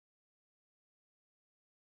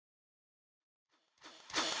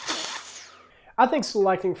I think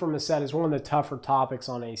selecting from a set is one of the tougher topics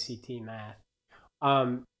on ACT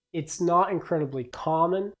math. It's not incredibly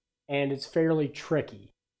common and it's fairly tricky.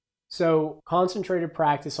 So concentrated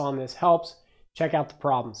practice on this helps. Check out the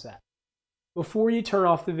problem set. Before you turn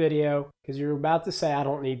off the video, because you're about to say, I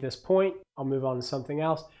don't need this point, I'll move on to something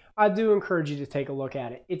else, I do encourage you to take a look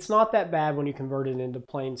at it. It's not that bad when you convert it into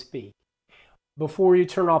plain speak. Before you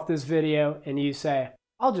turn off this video and you say,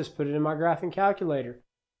 I'll just put it in my graphing calculator.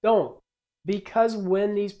 Don't. Because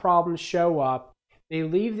when these problems show up, they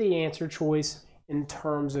leave the answer choice in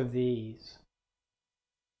terms of these.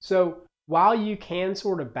 So while you can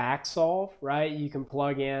sort of back solve, right, you can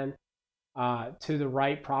plug in to the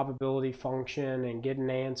right probability function and get an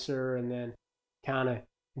answer and then kind of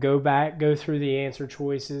go through the answer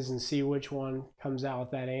choices and see which one comes out with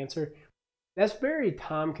that answer. That's very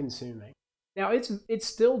time consuming. Now it's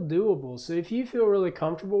still doable. So if you feel really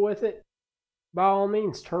comfortable with it, by all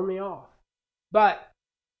means, turn me off. But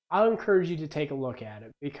I'll encourage you to take a look at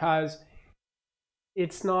it because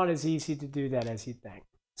it's not as easy to do that as you think.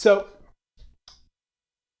 So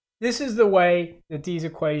this is the way that these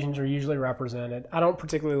equations are usually represented. I don't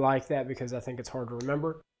particularly like that because I think it's hard to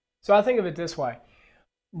remember. So I think of it this way.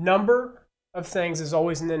 Number of things is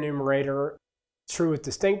always in the numerator. True with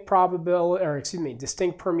distinct probability, or excuse me,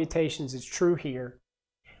 distinct permutations is true here.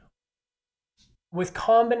 With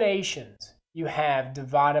combinations, you have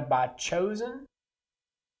divided by chosen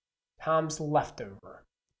times leftover.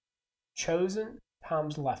 Chosen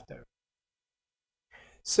times leftover.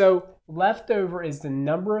 So leftover is the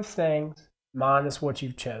number of things minus what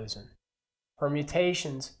you've chosen.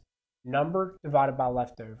 Permutations, number divided by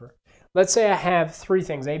leftover. Let's say I have three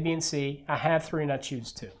things, A, B, and C. I have three and I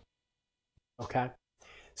choose two. Okay?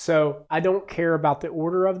 So I don't care about the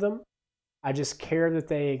order of them. I just care that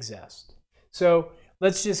they exist. So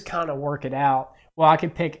let's just kind of work it out. Well, I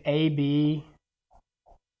could pick A, B,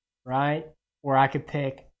 right? Or I could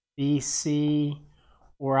pick B, C,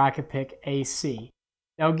 or I could pick A, C.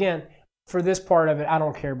 Now again, for this part of it, I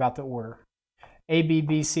don't care about the order. A, B,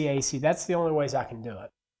 B, C, A, C. That's the only ways I can do it.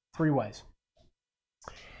 Three ways.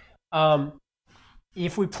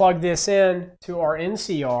 If we plug this in to our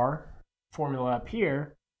NCR formula up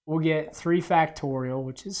here, we'll get 3 factorial,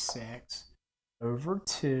 which is 6, over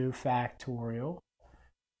 2 factorial,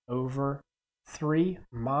 over 3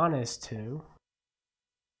 minus 2.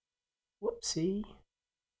 Whoopsie.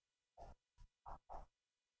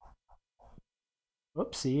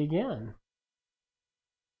 Whoopsie again.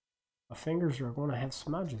 My fingers are going to have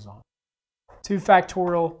smudges on. 2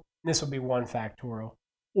 factorial, this will be 1 factorial.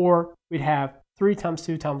 Or we'd have 3 times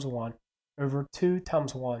 2 times 1 over 2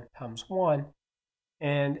 times 1 times 1.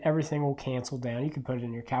 And everything will cancel down. You can put it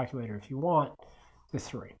in your calculator if you want, to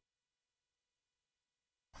 3.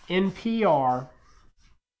 In PR,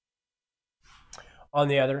 on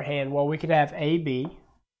the other hand, well, we could have AB.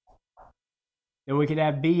 Then we could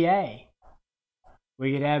have BA.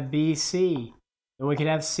 We could have BC. Then we could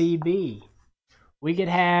have CB. We could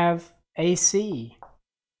have AC.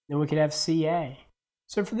 Then we could have CA.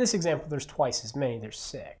 So for this example, there's twice as many. There's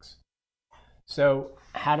 6. So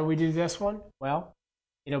how do we do this one? Well,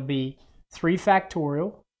 it'll be 3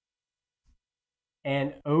 factorial.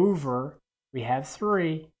 And over, we have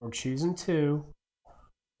 3. We're choosing 2.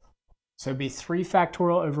 So it'd be 3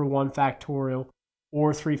 factorial over 1 factorial,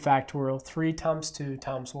 or 3 factorial. 3 times 2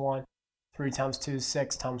 times 1. 3 times 2 is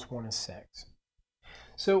 6, times 1 is 6.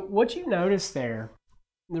 So what you notice there,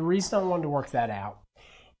 the reason I wanted to work that out,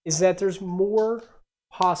 is that there's more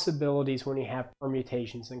possibilities when you have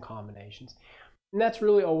permutations and combinations. And that's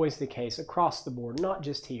really always the case across the board, not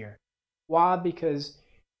just here. Why? Because,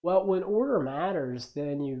 well, when order matters,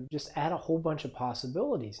 then you just add a whole bunch of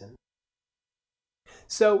possibilities in.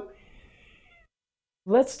 So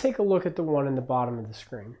let's take a look at the one in the bottom of the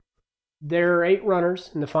screen. There are 8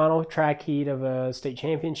 runners in the final track heat of a state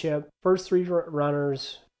championship. First 3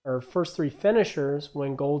 runners, or first 3 finishers,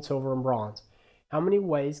 win gold, silver, and bronze. How many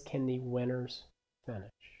ways can the winners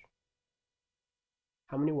finish?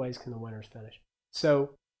 How many ways can the winners finish?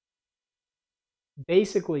 So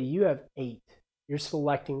basically you have 8. You're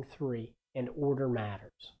selecting 3, and order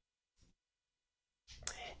matters.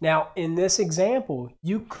 Now in this example,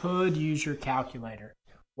 you could use your calculator.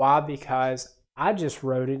 Why? Because I just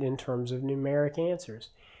wrote it in terms of numeric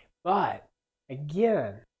answers. But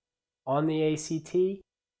again, on the ACT,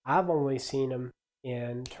 I've only seen them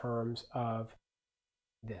in terms of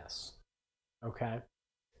this. Okay?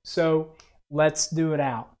 So let's do it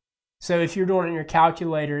out. So if you're doing it in your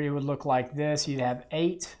calculator, it would look like this. You'd have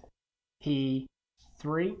 8P3.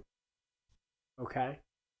 Okay?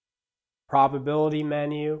 Probability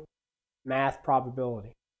menu, math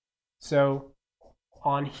probability. So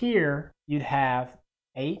on here, you'd have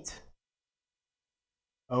 8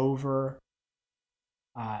 over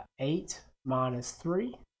 8 minus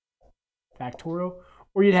 3 factorial,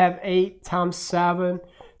 or you'd have 8 times 7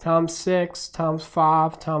 times 6 times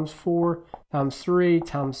 5 times 4 times 3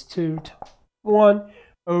 times 2 times 1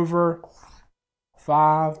 over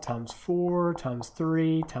 5 times 4 times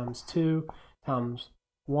 3 times 2 times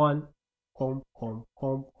 1. Boom, boom,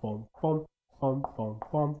 boom, boom, boom, boom, boom,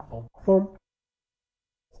 boom, boom, boom.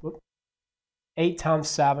 Whoop. 8 times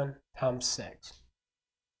 7 times 6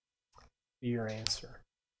 be your answer.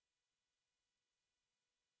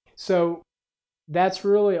 So that's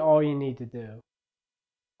really all you need to do.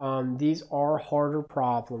 These are harder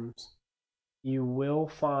problems. You will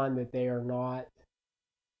find that they are not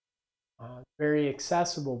very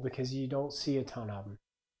accessible because you don't see a ton of them.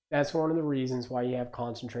 That's one of the reasons why you have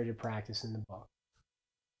concentrated practice in the book.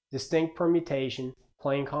 Distinct permutation,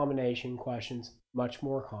 plain combination questions, much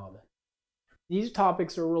more common. These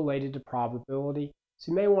topics are related to probability,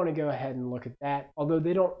 so you may want to go ahead and look at that, although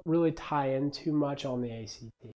they don't really tie in too much on the ACT.